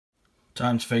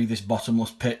Time to feed this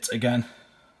bottomless pit again.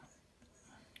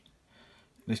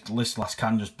 This lass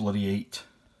can just bloody eat.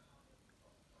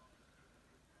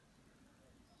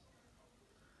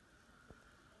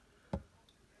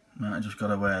 Might have just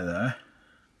got away there.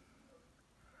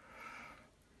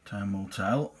 Time will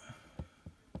tell.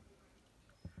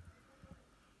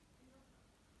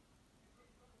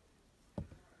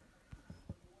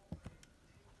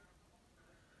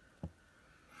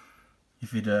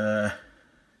 If it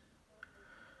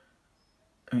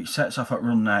sets off at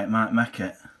run now, it might make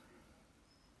it.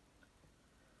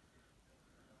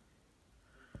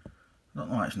 I don't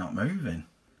know why it's not moving.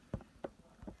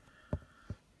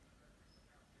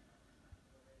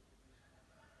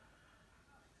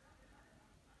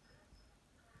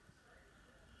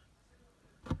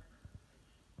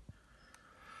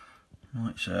 Well,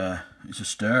 it's a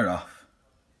stir off,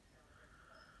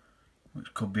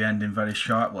 which could be ending very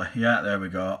sharply. Yeah, there we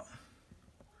go.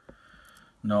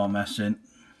 No messing.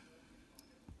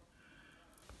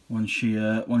 Once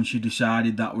she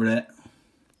decided that were it,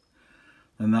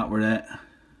 then that were it.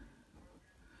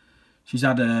 She's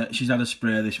had a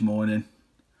spray this morning.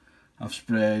 I've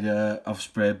sprayed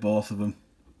both of them.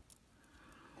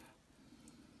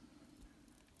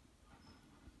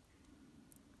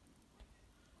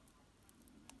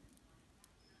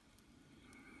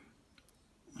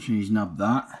 She's nabbed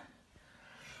that,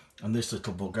 and this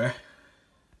little bugger.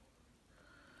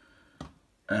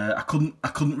 I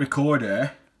couldn't record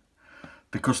her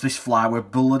because this fly were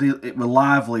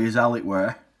lively as hell it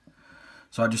were.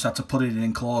 So I just had to put it in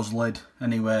enclosed lid.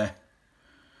 Anyway,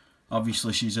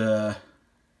 obviously she's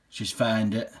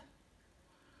found it.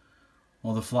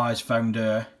 Or the flies found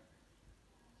her.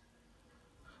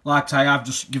 Like I have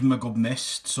just given them a good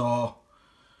mist, so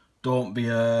don't be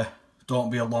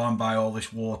alarmed by all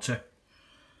this water.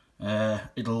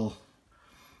 It'll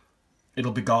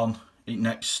be gone in the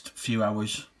next few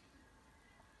hours.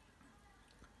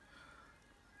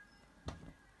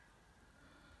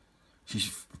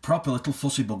 She's a proper little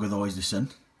fussy bugger though, is this one.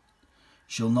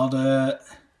 She'll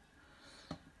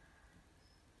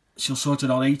sort of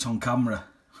not eat on camera,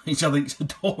 which I think's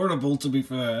adorable, to be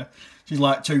fair. She's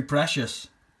like too precious.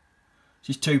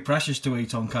 She's too precious to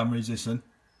eat on camera, is this one.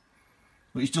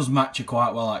 Which does match her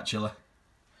quite well, actually.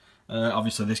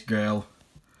 Obviously this girl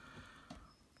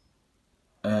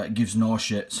gives no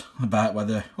shits about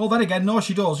whether... Oh, then again, no,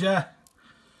 she does, yeah.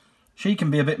 She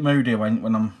can be a bit moody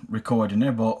when I'm recording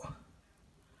her, but...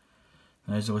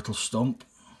 There's a little stump.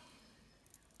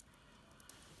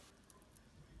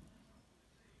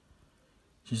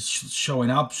 She's showing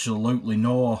absolutely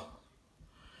no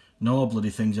bloody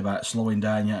things about slowing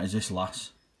down yet, as this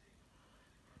lass.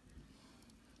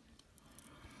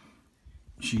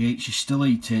 She's still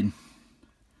eating.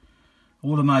 I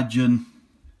would imagine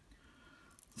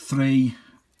three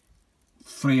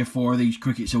or four of these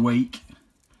crickets a week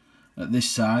at this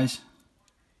size.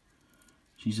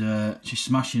 She's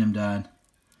smashing them down,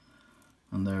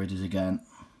 and there it is again.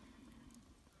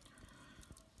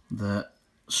 The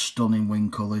stunning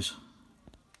wing colours.